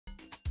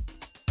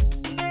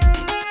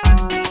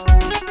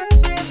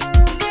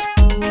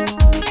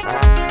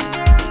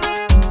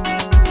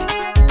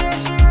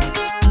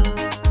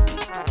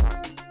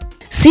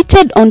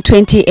Created on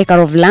 20 acres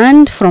of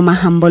land from a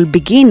humble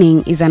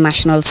beginning is a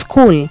national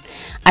school,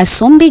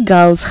 Asumbi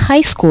Girls High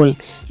School,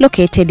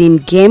 located in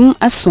Game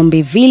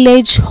Asumbi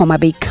Village, Homa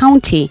Bay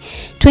County,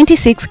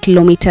 26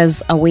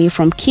 kilometers away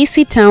from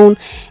Kisii Town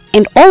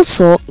and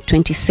also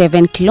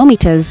 27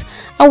 kilometers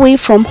away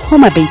from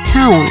Homa Bay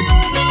Town.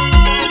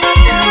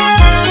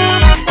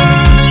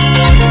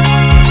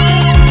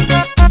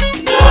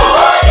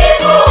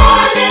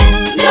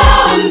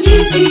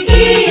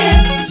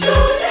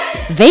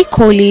 They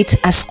call it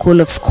a School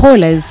of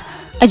Scholars,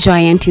 a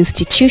giant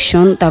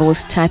institution that was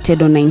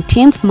started on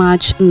 19th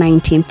March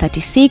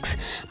 1936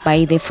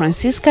 by the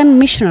Franciscan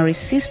Missionary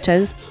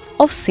Sisters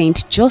of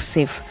St.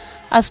 Joseph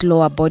as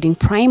lower boarding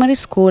primary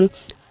school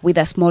with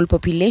a small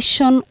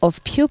population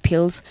of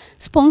pupils,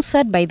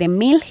 sponsored by the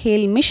Mill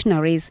Hill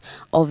Missionaries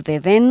of the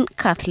then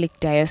Catholic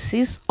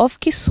Diocese of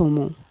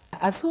Kisumu.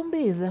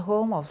 Asumbi is a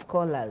home of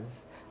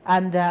scholars,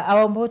 and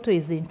our motto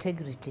is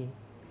integrity.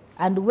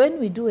 And when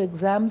we do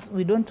exams,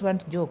 we don't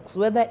want jokes,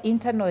 whether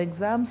internal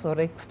exams or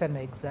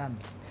external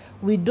exams.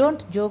 We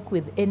don't joke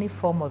with any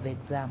form of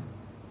exam.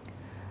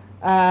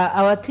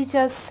 Our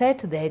teachers set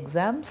the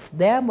exams.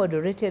 They are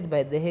moderated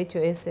by the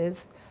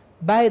HOSs,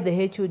 by the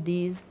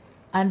HODs,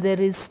 and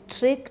there is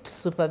strict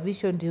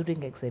supervision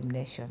during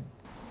examination.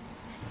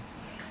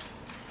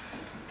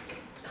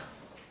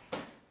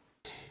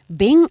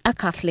 Being a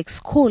Catholic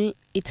school,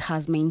 it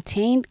has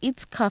maintained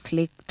its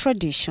Catholic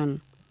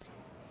tradition.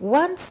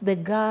 Once the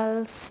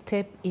girls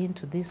step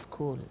into this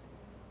school,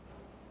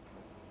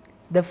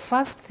 the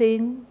first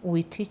thing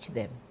we teach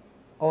them,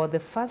 or the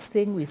first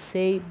thing we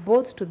say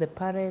both to the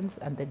parents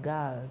and the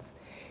girls,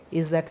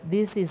 is that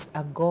this is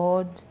a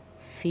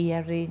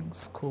God-fearing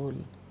school.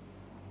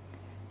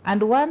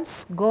 And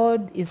once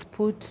God is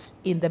put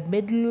in the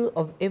middle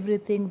of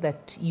everything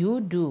that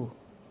you do,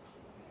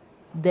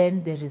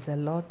 then there is a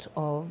lot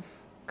of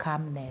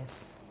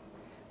calmness.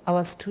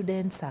 Our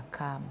students are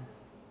calm.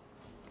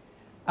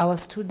 Our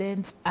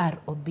students are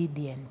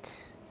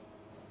obedient.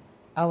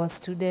 Our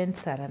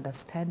students are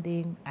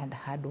understanding and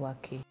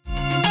hardworking.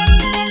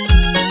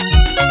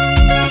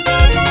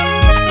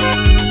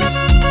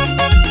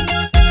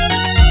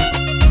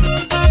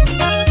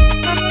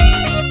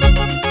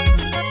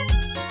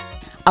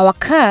 Our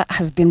car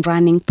has been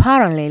running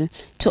parallel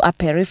to a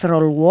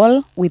peripheral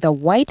wall with a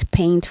white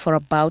paint for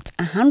about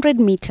 100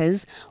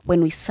 meters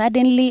when we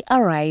suddenly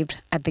arrived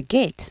at the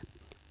gate.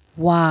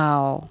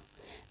 Wow!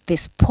 The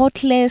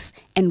spotless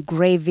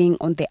engraving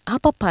on the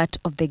upper part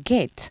of the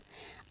gate,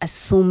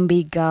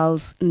 Asumbi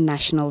Girls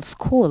National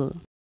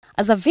School.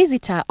 As a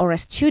visitor or a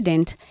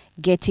student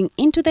getting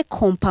into the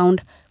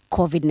compound,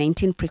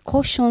 COVID-19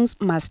 precautions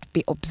must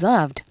be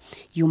observed.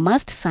 You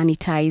must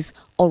sanitize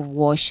or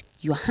wash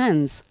your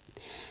hands.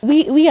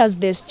 We as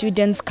the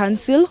Students'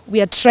 Council,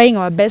 we are trying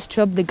our best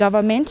to help the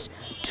government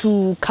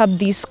to curb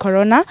this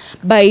corona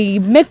by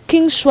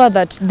making sure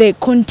that the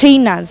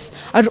containers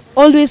are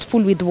always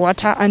full with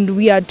water, and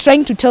we are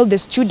trying to tell the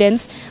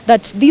students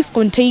that these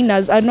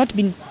containers are not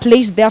being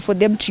placed there for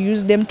them to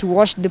use them to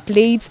wash the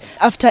plates.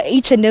 After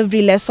each and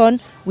every lesson,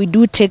 we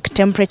do take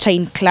temperature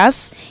in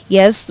class.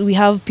 Yes, we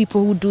have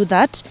people who do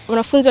that.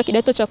 Wanafunzi wa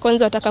kidato cha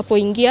kwanza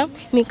watakapoingia,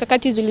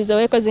 mikakati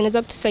zilizowekwa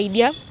zinaweza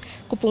kutusaidia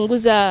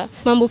kupunguza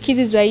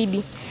maambukizi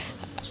zaidi.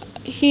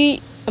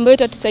 Hii ambayo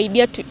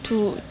itatusaidia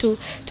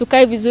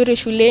tukae vizuri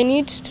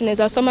shuleni,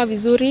 tunaweza soma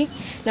vizuri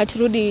na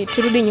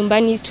turudi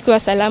nyumbani tukiwa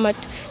salama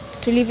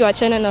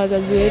tulivyoachana na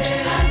wazazi wetu.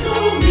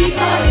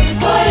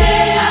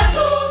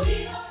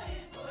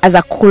 As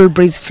a cool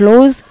breeze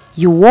flows,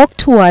 you walk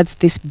towards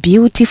this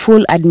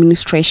beautiful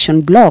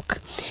administration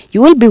block.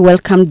 You will be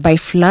welcomed by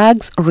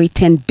flags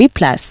written B+.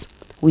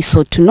 We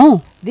sought to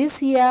know.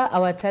 This year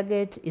our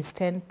target is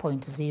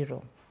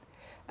 10.0.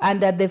 And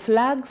the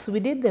flags, we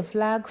did the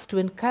flags to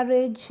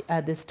encourage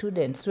the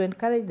students, to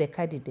encourage the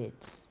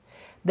candidates.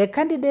 The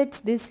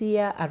candidates this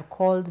year are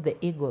called the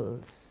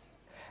Eagles.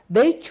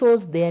 They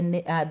chose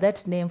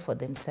that name for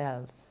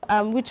themselves.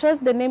 We chose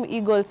the name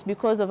Eagles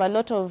because of a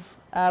lot of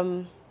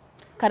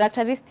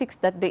characteristics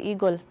that the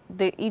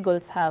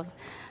eagles have.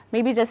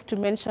 Maybe just to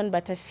mention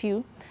but a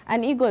few.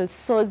 An eagle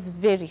soars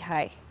very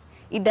high.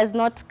 It does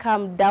not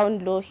come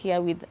down low here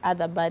with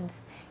other birds.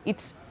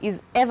 It is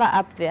ever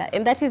up there,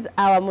 and that is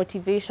our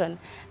motivation,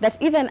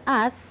 that even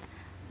us,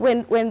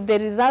 when the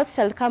results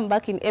shall come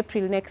back in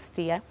April next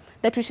year,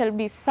 that we shall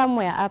be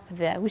somewhere up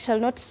there. We shall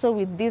not soar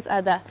with these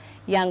other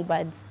young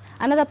birds.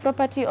 Another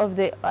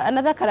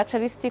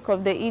characteristic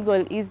of the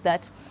eagle is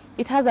that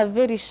it has a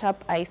very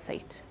sharp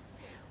eyesight.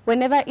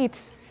 Whenever it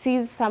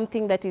sees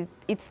something that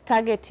it's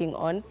targeting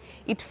on,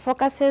 it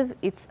focuses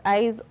its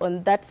eyes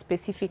on that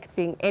specific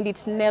thing, and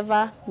it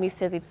never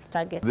misses its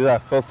target. These are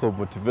source of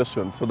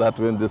motivation so that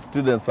when the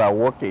students are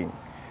walking,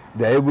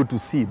 they are able to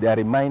see, they are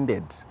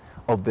reminded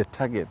of the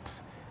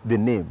target, the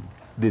name,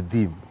 the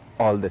theme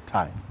all the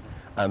time.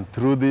 And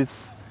through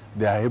this,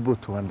 they are able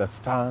to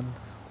understand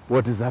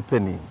what is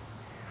happening.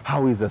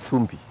 How is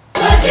Asumbi?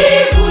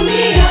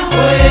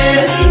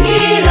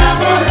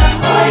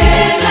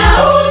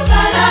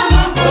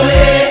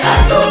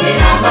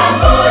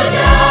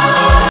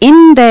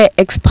 the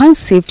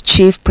expansive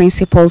Chief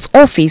Principal's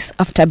office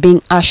after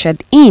being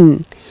ushered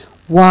in.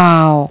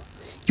 Wow!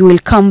 You will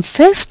come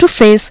face to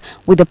face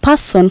with the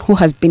person who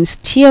has been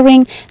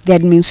steering the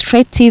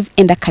administrative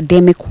and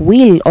academic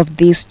wheel of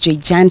this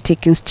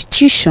gigantic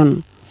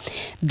institution.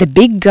 The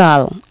big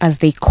girl, as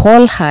they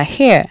call her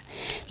here,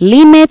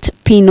 Lynette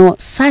Pino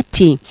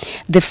Sati,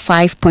 the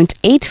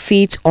 5.8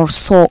 feet or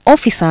so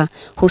officer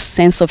whose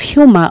sense of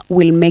humor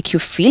will make you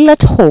feel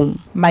at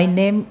home. My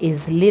name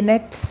is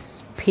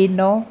Lynette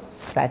Pino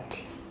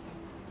Sati.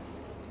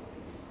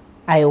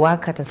 I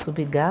work at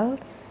Asumbi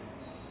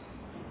Girls.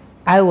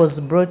 I was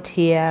brought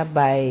here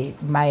by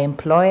my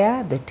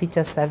employer, the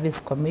Teacher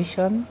Service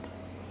Commission,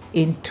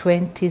 in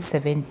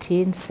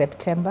 2017,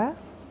 September.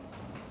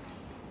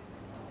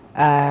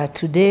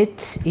 To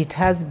date, it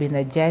has been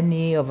a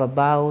journey of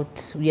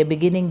we are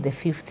beginning the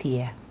 5th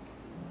year.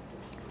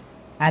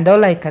 And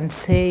all I can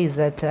say is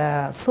that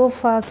so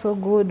far, so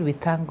good, we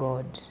thank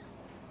God.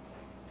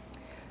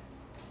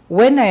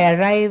 When I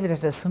arrived at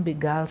Asumbi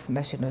Girls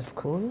National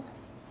School,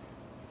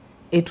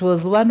 it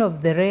was one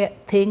of the rare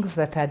things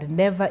that I'd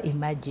never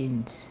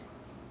imagined,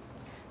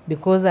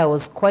 because I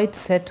was quite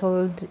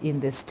settled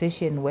in the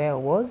station where I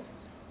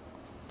was.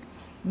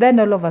 Then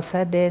all of a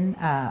sudden,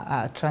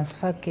 a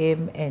transfer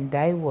came and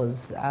I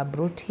was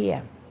brought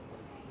here.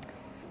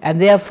 And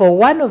therefore,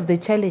 one of the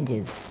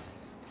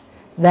challenges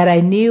that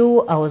I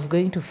knew I was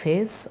going to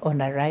face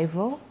on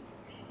arrival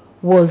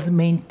was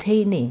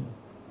maintaining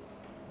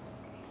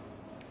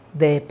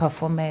the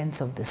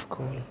performance of the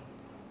school.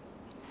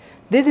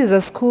 This is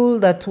a school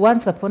that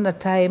once upon a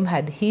time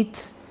had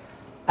hit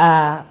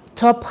a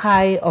top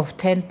high of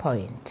 10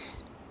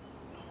 points.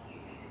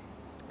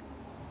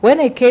 When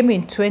I came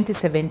in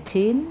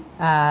 2017,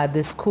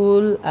 the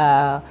school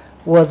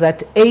was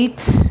at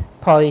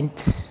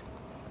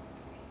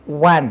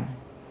 8.1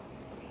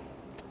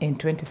 in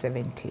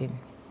 2017.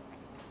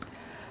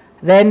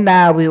 Then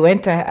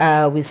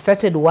we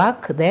started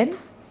work then.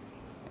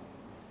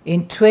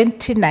 In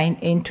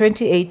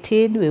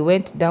 2018, we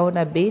went down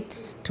a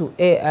bit to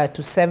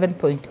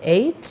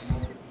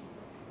 7.8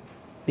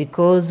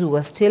 because we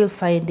were still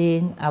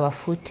finding our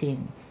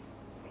footing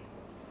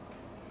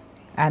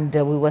and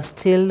we were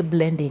still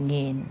blending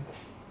in.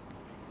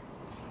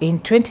 In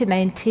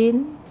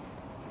 2019,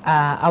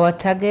 our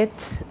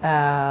target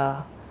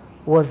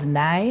was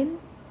 9.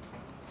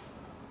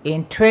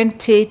 In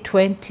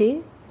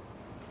 2020,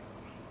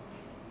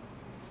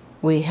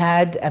 we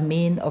had a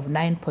mean of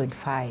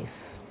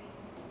 9.5.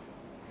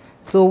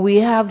 So we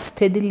have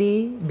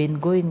steadily been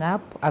going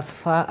up as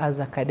far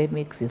as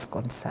academics is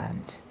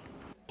concerned.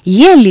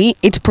 Yearly,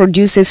 it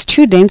produces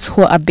students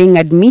who are being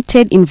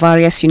admitted in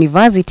various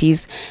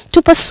universities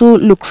to pursue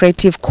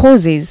lucrative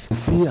courses. You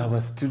see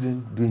our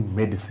students doing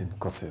medicine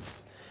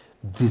courses.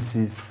 This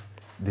is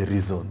the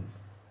reason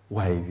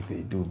why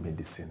they do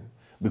medicine,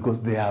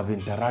 because they have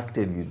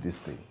interacted with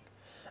this thing.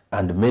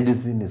 And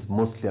medicine is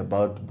mostly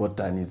about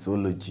botany,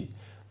 zoology,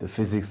 the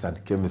physics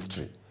and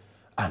chemistry.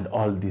 And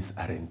all these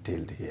are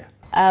entailed here.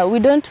 We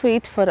don't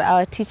wait for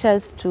our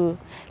teachers to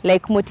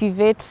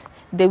motivate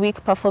the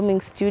weak performing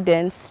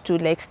students to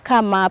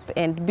come up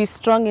and be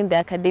strong in the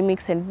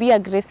academics and be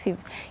aggressive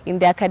in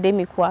the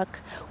academic work.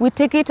 We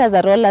take it as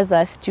a role as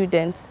our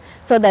students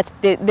so that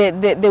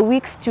the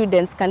weak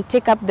students can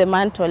take up the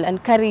mantle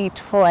and carry it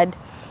forward,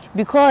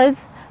 because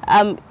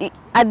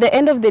at the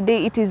end of the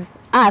day it is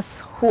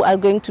us who are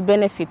going to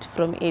benefit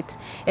from it.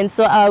 And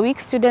so our weak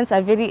students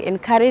are very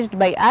encouraged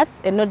by us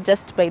and not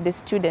just by the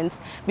students,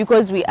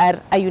 because we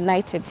are a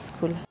united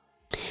school.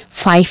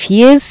 5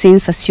 years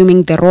since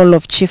assuming the role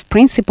of chief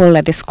principal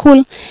at the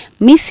school,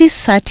 Mrs.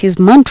 Sati's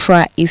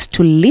mantra is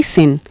to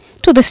listen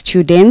to the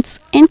students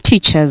and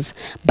teachers,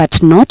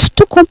 but not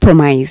to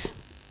compromise.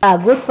 A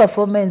good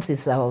performance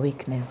is our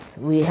weakness.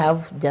 We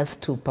have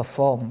just to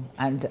perform,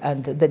 and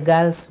the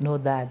girls know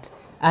that,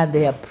 and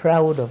they are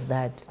proud of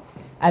that.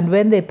 And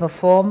when they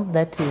perform,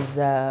 that is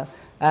the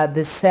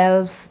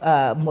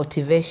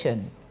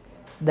self-motivation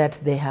that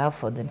they have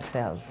for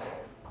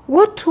themselves.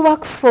 What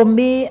works for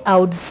me, I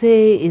would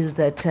say, is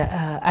that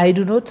I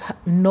do not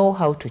know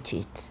how to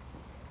cheat.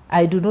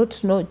 I do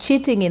not know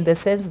cheating in the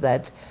sense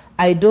that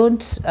I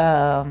don't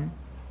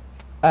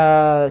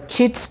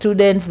cheat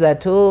students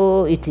that,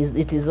 oh, it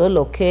is all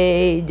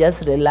okay,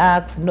 just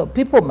relax. No,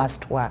 people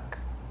must work.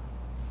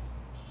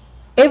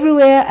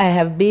 Everywhere I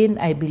have been,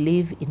 I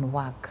believe in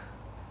work.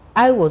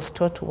 I was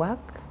taught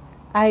work,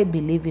 I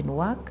believe in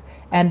work,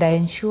 and I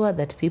ensure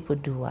that people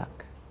do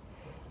work.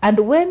 And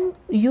when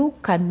you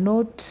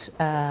cannot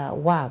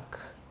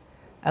work,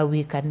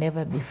 we can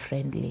never be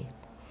friendly.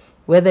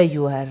 Whether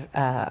you are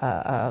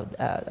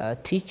a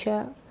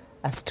teacher,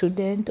 a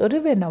student, or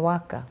even a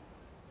worker,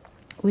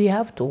 we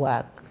have to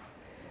work.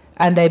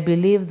 And I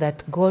believe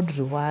that God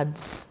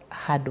rewards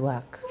hard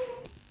work.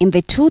 In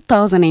the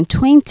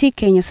 2020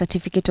 Kenya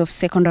Certificate of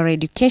Secondary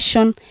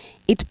Education,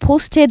 it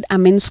posted a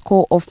mean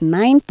score of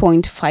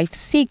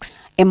 9.56,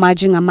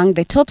 emerging among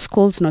the top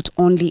schools not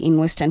only in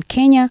Western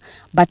Kenya,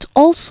 but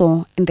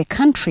also in the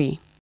country.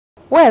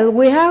 Well,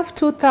 we have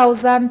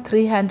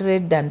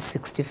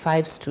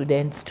 2,365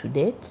 students to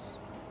date.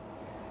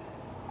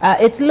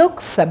 It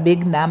looks a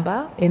big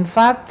number. In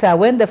fact,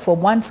 when the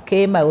Form 1s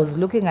came, I was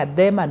looking at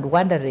them and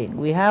wondering,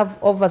 we have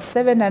over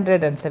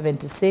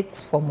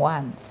 776 Form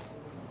 1s.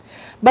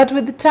 But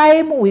with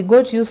time, we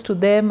got used to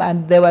them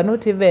and they were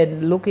not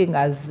even looking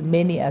as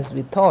many as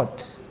we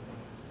thought.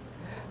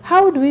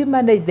 How do we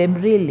manage them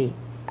really?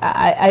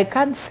 I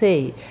can't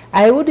say.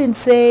 I wouldn't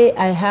say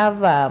I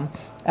have a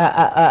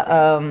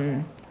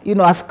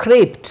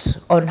script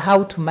on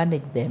how to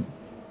manage them.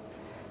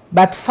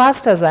 But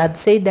first, as I had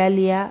said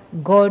earlier,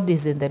 God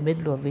is in the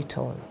middle of it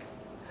all.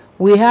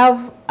 We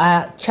have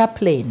a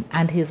chaplain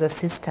and his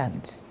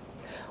assistant.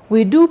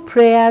 We do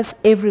prayers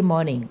every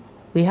morning.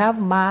 We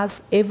have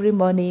Mass every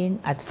morning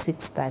at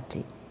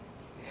 6:30.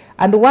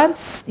 And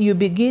once you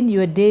begin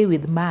your day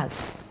with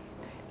Mass,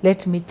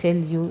 let me tell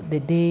you,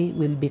 the day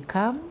will be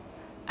calm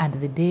and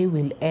the day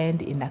will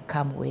end in a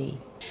calm way.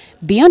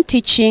 Beyond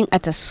teaching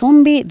at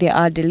Asumbi, there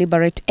are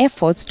deliberate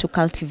efforts to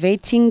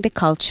cultivating the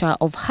culture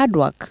of hard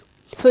work.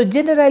 So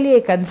generally, I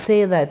can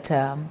say that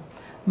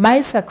my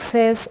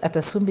success at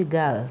Asumbi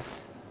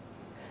Girls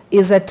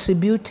is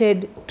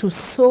attributed to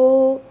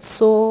so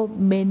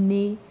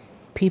many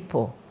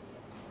people.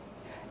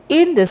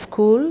 In the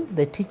school,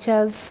 the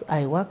teachers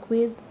I work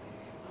with,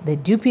 the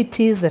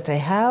deputies that I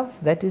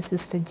have, that is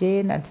Sister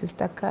Jane and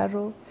Sister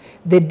Carol,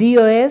 the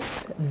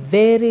DOS,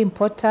 very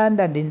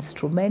important and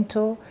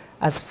instrumental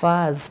as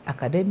far as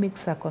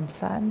academics are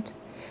concerned,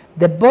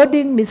 the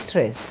boarding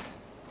mistress,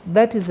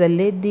 that is a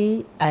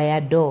lady I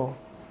adore.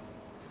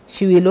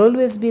 She will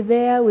always be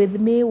there with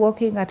me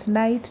working at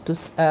night to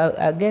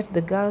get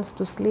the girls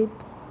to sleep.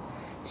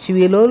 She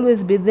will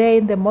always be there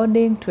in the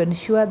morning to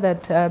ensure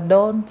that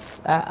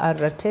dawns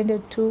are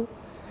attended to.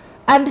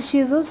 And she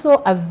is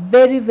also a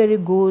very, very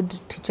good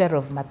teacher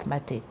of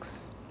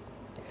mathematics.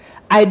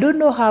 I don't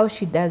know how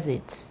she does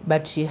it,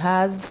 but she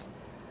has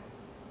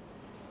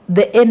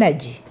the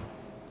energy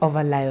of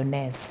a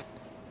lioness.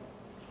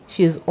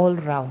 She is all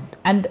round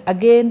and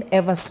again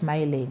ever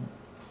smiling.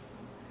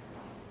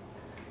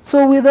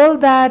 So with all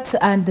that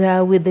and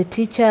with the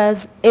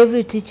teachers,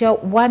 every teacher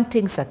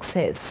wanting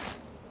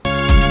success.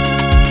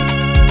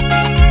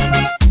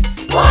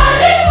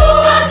 Walimu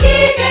wa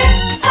kike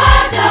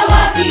hata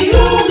wa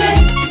kiume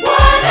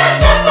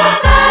wanachapa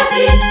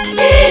kazi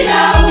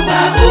bila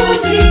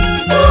ubaguzi,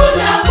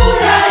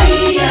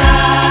 tunafurahia.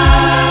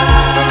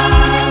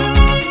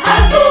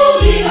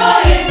 Asumbi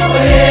oye,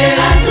 oye,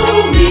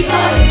 Asumbi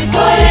oye,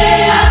 oye,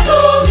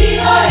 Asumbi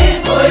oye,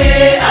 oye,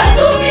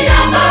 Asumbi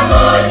namba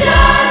moja,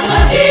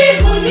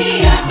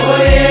 twajivunia,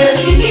 oye,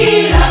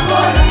 zingira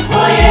bora,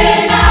 oye,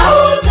 na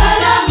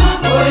usalama,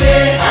 oye,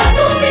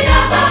 Asumbi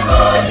namba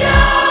moja.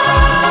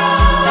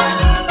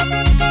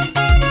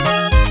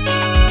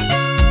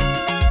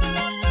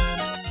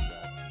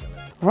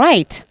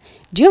 Right.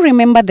 Do you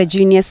remember the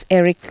genius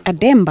Eric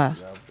Ademba?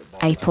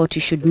 I thought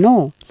you should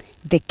know.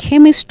 The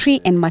chemistry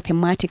and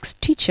mathematics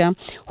teacher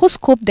who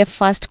scooped the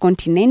first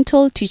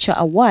Continental Teacher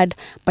Award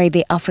by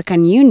the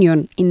African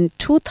Union in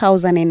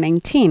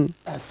 2019.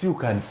 As you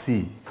can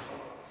see,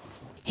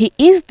 He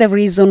is the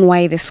reason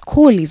why the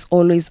school is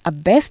always a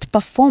best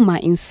performer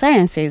in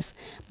sciences.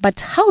 But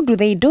how do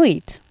they do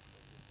it?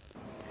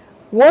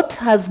 What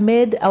has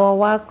made our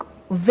work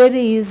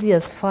very easy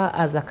as far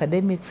as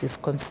academics is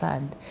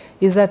concerned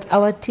is that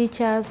our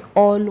teachers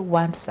all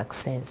want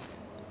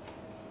success.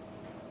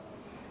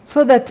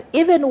 So that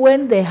even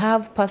when they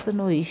have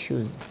personal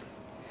issues,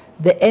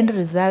 the end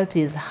result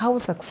is how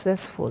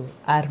successful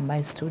are my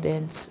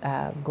students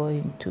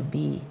going to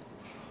be.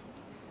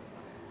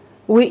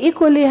 We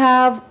equally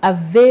have a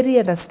very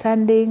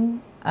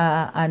understanding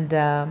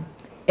and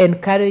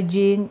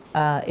encouraging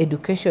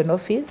education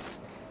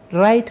office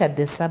right at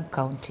the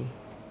sub-county.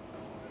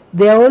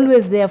 They are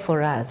always there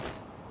for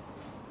us.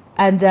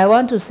 And I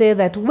want to say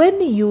that when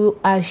you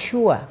are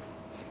sure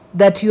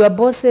that your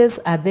bosses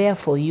are there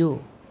for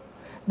you,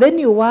 then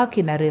you work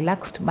in a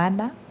relaxed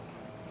manner,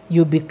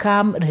 you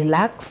become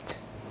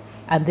relaxed,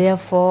 and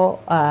therefore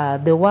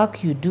the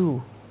work you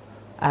do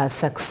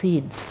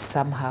succeeds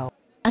somehow.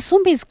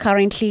 Asumbi is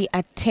currently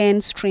a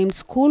 10-streamed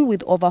school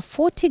with over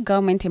 40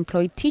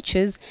 government-employed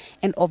teachers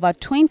and over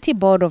 20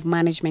 Board of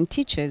Management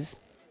teachers.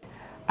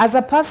 As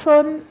a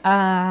person,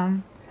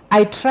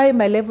 I try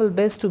my level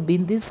best to be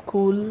in this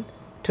school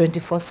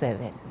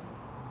 24/7.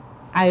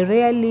 I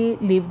rarely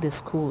leave the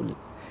school,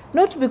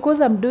 not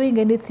because I'm doing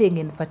anything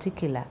in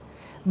particular,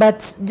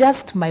 but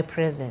just my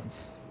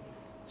presence,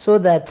 so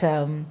that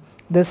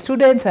the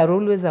students are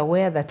always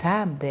aware that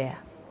I am there.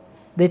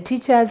 The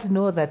teachers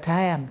know that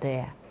I am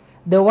there.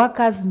 The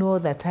workers know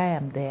that I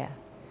am there.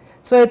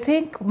 So I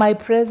think my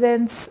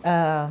presence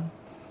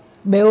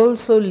may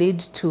also lead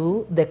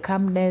to the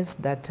calmness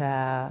that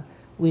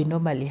we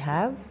normally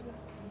have.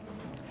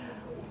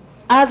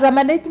 As a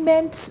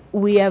management,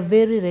 we are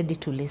very ready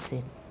to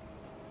listen,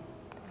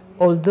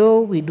 although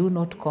we do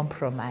not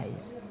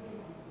compromise.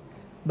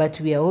 But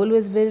we are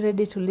always very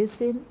ready to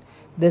listen.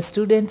 The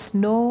students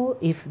know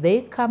if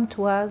they come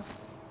to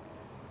us,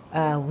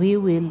 we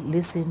will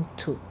listen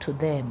to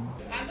them.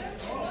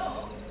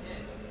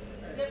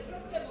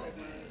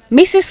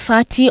 Mrs.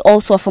 Sati,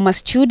 also a former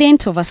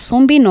student of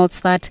Asumbi,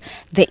 notes that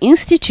the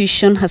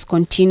institution has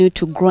continued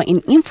to grow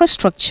in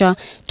infrastructure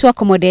to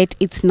accommodate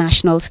its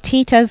national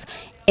status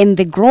and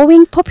the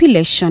growing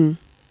population.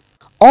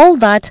 All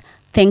that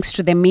thanks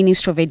to the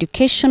Ministry of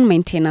Education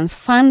Maintenance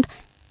Fund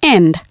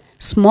and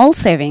small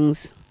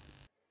savings.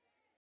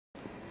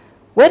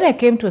 When I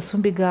came to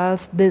Asumbi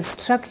Girls, the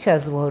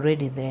structures were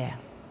already there.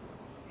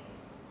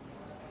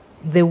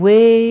 The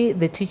way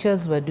the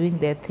teachers were doing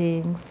their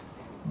things,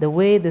 the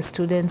way the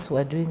students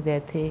were doing their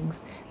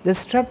things, the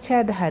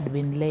structure had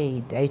been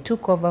laid. I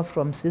took over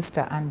from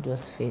Sister Anne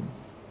Josephine.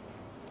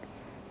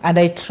 And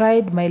I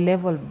tried my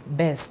level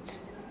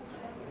best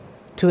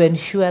to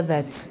ensure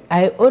that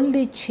I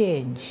only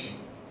change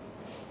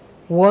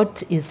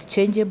what is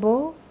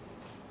changeable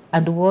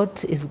and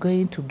what is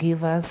going to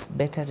give us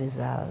better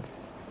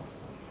results.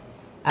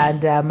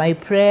 And my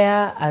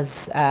prayer,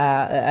 as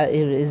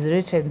is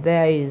written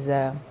there, is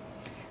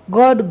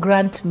God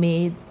grant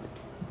me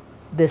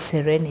the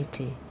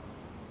serenity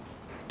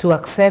to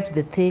accept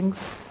the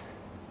things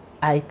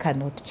I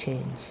cannot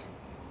change.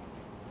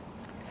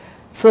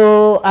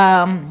 So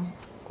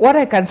what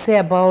I can say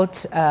about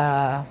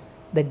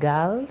the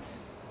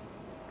girls,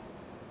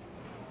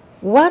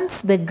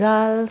 once the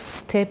girls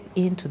step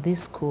into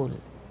this school,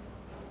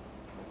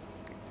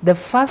 the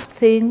first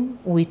thing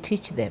we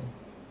teach them,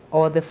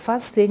 or the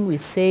first thing we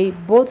say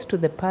both to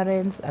the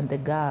parents and the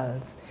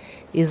girls,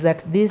 is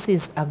that this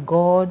is a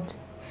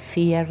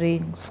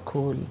God-fearing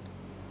school.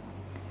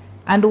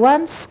 And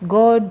once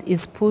God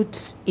is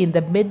put in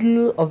the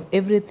middle of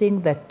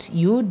everything that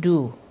you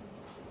do,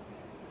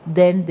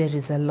 then there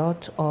is a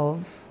lot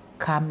of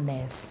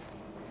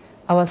calmness.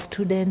 Our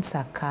students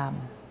are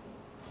calm.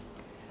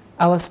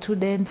 Our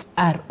students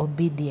are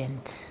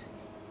obedient.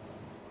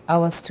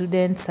 Our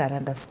students are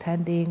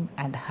understanding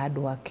and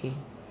hardworking.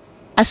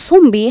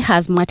 Asumbi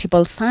has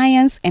multiple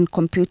science and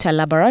computer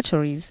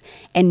laboratories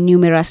and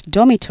numerous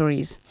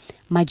dormitories,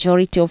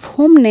 majority of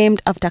whom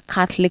named after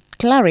Catholic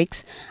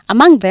clerics,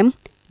 among them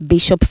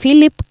Bishop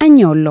Philip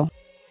Anyolo.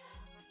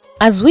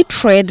 As we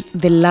tread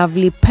the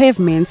lovely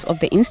pavements of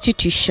the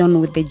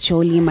institution with the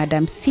jolly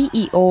Madam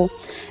CEO,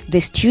 the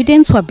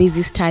students were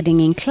busy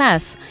studying in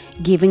class,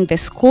 giving the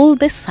school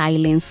the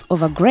silence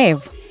of a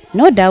grave.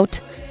 No doubt,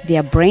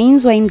 their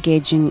brains were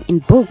engaging in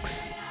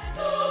books.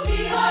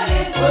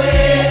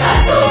 Asumbi,